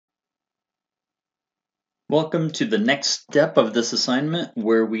Welcome to the next step of this assignment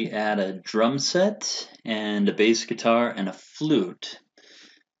where we add a drum set and a bass guitar and a flute.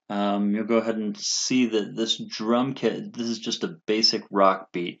 You'll go ahead and see that this drum kit, this is just a basic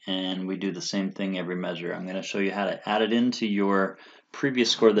rock beat, and we do the same thing every measure. I'm going to show you how to add it into your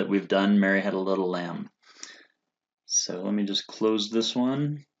previous score that we've done, Mary Had a Little Lamb. So let me just close this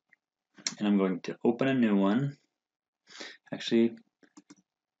one, and I'm going to open a new one. Actually,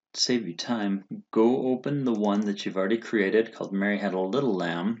 save you time, go open the one that you've already created called Mary Had a Little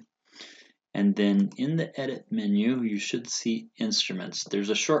Lamb, and then in the edit menu you should see instruments. There's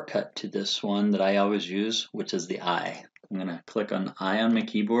a shortcut to this one that I always use, which is the I. I'm going to click on I on my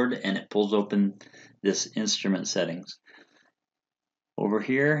keyboard and it pulls open this instrument settings. Over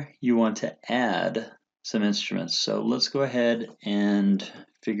here you want to add some instruments, so let's go ahead and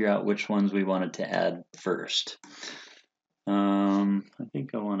figure out which ones we wanted to add first. I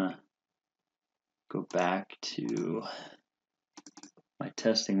think I want to go back to my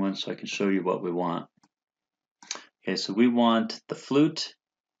testing one so I can show you what we want. Okay, so we want the flute,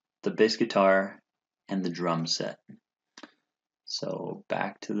 the bass guitar, and the drum set. So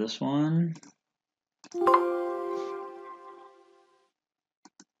back to this one.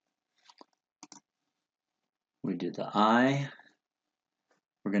 We do the I.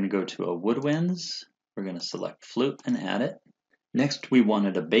 We're going to go to a woodwinds. We're going to select flute and add it. Next we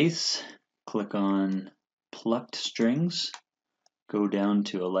wanted a bass. Click on plucked strings. Go down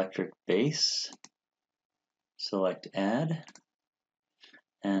to electric bass. Select add.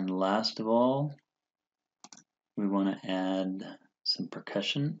 And last of all, we want to add some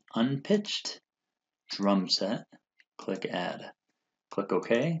percussion, unpitched drum set. Click add. Click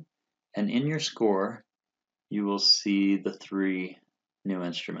OK. And in your score, you will see the 3 new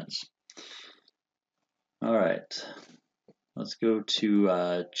instruments. All right, let's go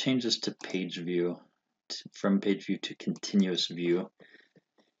to change this to page view, from page view to continuous view.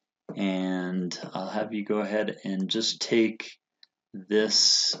 And I'll have you go ahead and just take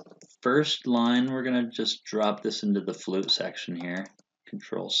this first line. We're going to just drop this into the flute section here.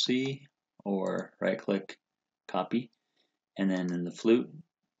 Control C or right click, copy. And then in the flute,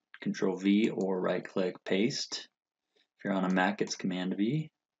 Control V or right click, paste. If you're on a Mac, it's Command V.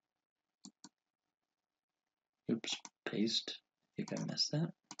 Oops, paste. I think I missed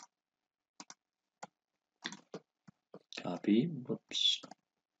that. Copy, whoops.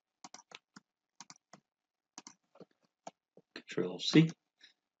 Control C,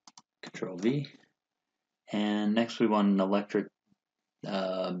 Control V. And next we want an electric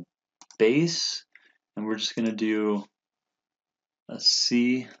bass. And we're just going to do a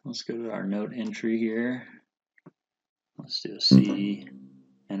C. Let's go to our note entry here. Let's do a C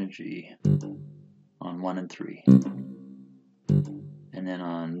and a G on 1 and 3. And then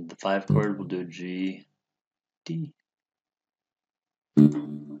on the 5 chord, we'll do a G, D.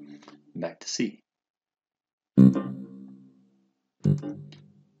 Back to C. And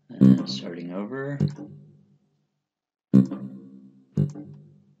starting over.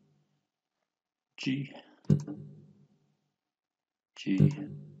 G. G.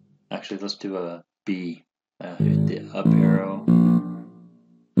 Actually, let's do a B. Hit the up arrow.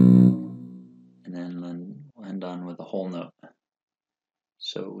 And then end on with a whole note.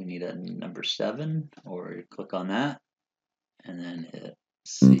 So we need a number 7, or you click on that, and then hit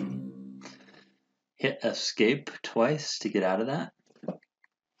C. Hit escape twice to get out of that.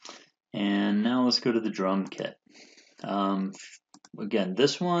 And now let's go to the drum kit. Again,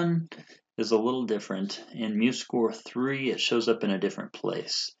 this one is a little different. In MuseScore 3, it shows up in a different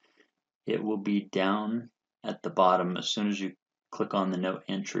place. It will be down at the bottom as soon as you click on the note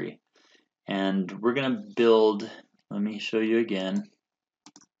entry. And we're going to build, let me show you again,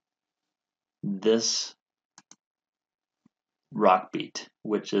 this rock beat,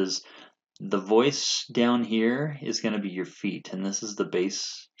 which is the voice down here is going to be your feet, and this is the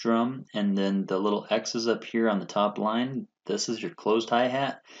bass drum, and then the little X's up here on the top line, this is your closed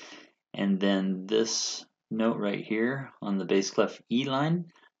hi-hat, and then this note right here on the bass clef E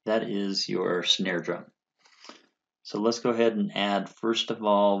line, that is your snare drum. So let's go ahead and add, first of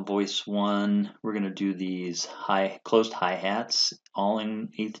all, voice 1. We're going to do these closed hi-hats all in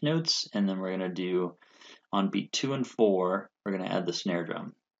 8th notes, and then we're going to do on beat 2 and 4, we're going to add the snare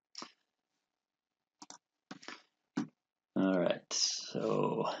drum. Alright,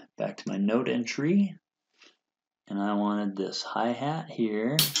 so back to my note entry, and I wanted this hi-hat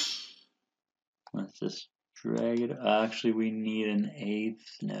here. Let's just drag it. Actually, we need an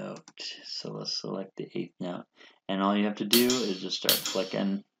 8th note, so let's select the 8th note. And all you have to do is just start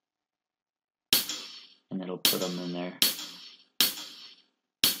clicking, and it'll put them in there.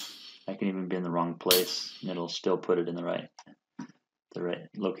 I can even be in the wrong place, and it'll still put it in the right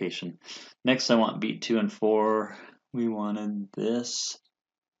location. Next, I want beat 2 and 4. We wanted this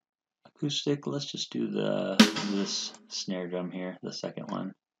acoustic. Let's just do this snare drum here, the second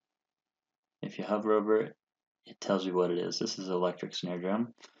one. If you hover over it, it tells you what it is. This is an electric snare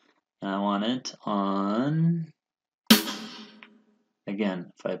drum, and I want it on.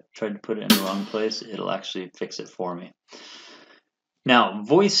 Again, if I tried to put it in the wrong place, it'll actually fix it for me. Now,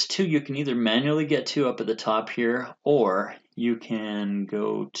 voice 2, you can either manually get to up at the top here, or you can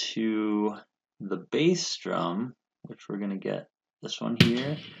go to the bass drum, which we're going to get this one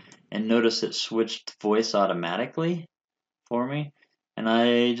here, and notice it switched voice automatically for me. And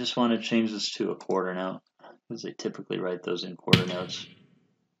I just want to change this to a quarter note, because they typically write those in quarter notes.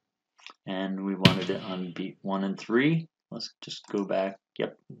 And we wanted it on beat 1 and 3. Let's just go back.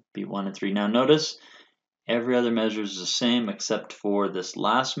 Yep, beat 1 and 3. Now notice every other measure is the same except for this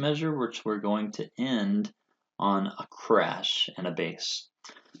last measure, which we're going to end on a crash and a bass.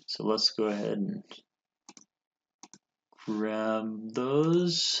 So let's go ahead and grab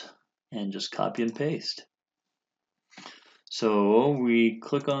those and just copy and paste. So we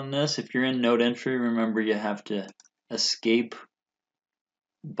click on this. If you're in note entry, remember you have to escape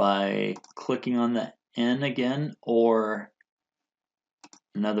by clicking on the N again, or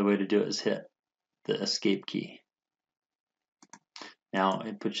another way to do it is hit the escape key. Now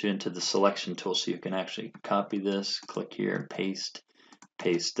it puts you into the selection tool, so you can actually copy this, click here, paste,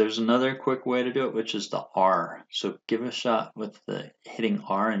 paste. There's another quick way to do it, which is the R. So give it a shot with the hitting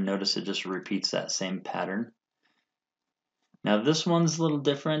R, and notice it just repeats that same pattern. Now this one's a little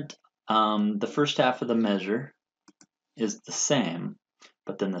different. The first half of the measure is the same,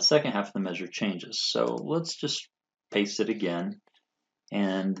 but then the second half of the measure changes. So let's just paste it again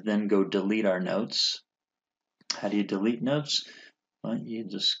and then go delete our notes. How do you delete notes? Well, you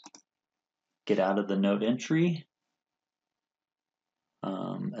just get out of the note entry,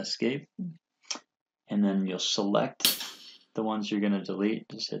 escape, and then you'll select the ones you're going to delete.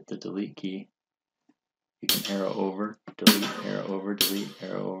 Just hit the delete key. You can arrow over, delete, arrow over, delete,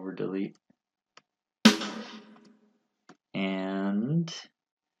 arrow over, delete. And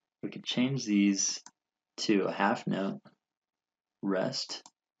we could change these to a half note, rest,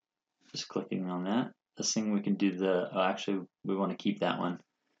 just clicking on that. This thing we can do actually we want to keep that one.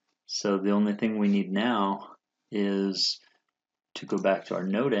 So the only thing we need now is to go back to our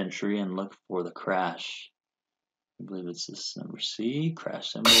note entry and look for the crash. I believe it's this number C,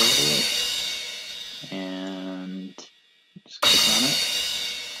 crash symbol, and just click on it,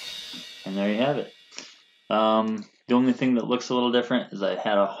 and there you have it. The only thing that looks a little different is I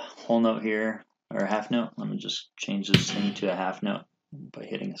had a whole note here, or a half note. Let me just change this thing to a half note by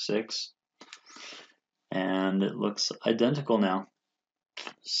hitting 6. And it looks identical now.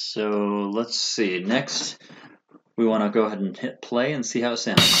 So let's see. Next, we want to go ahead and hit play and see how it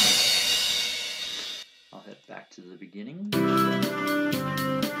sounds. I'll hit back to the beginning.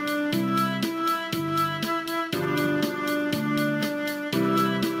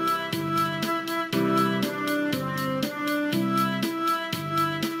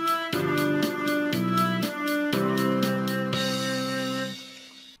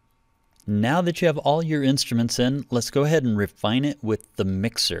 Now that you have all your instruments in, let's go ahead and refine it with the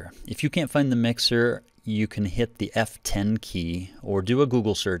mixer. If you can't find the mixer, you can hit the F10 key or do a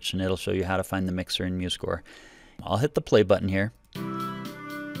Google search and it'll show you how to find the mixer in MuseScore. I'll hit the play button here.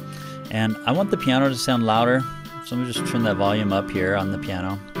 And I want the piano to sound louder, so let me just turn that volume up here on the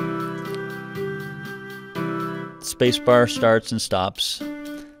piano. Spacebar starts and stops.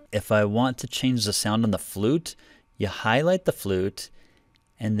 If I want to change the sound on the flute, you highlight the flute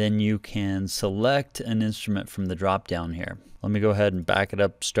and then you can select an instrument from the drop down here. Let me go ahead and back it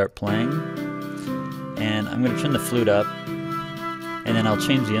up, start playing. And I'm going to turn the flute up, and then I'll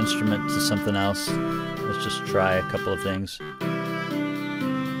change the instrument to something else. Let's just try a couple of things.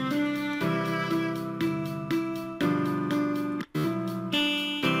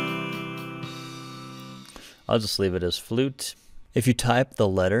 I'll just leave it as flute. If you type the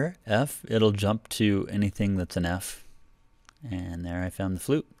letter F, it'll jump to anything that's an F. And there I found the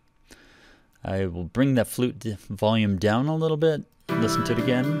flute. I will bring that flute volume down a little bit. Listen to it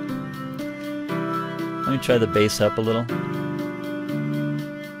again. Let me try the bass up a little.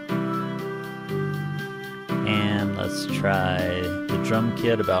 And let's try the drum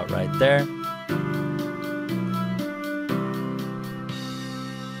kit about right there.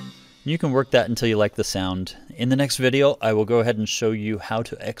 You can work that until you like the sound. In the next video, I will go ahead and show you how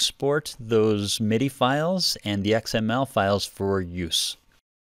to export those MIDI files and the XML files for use.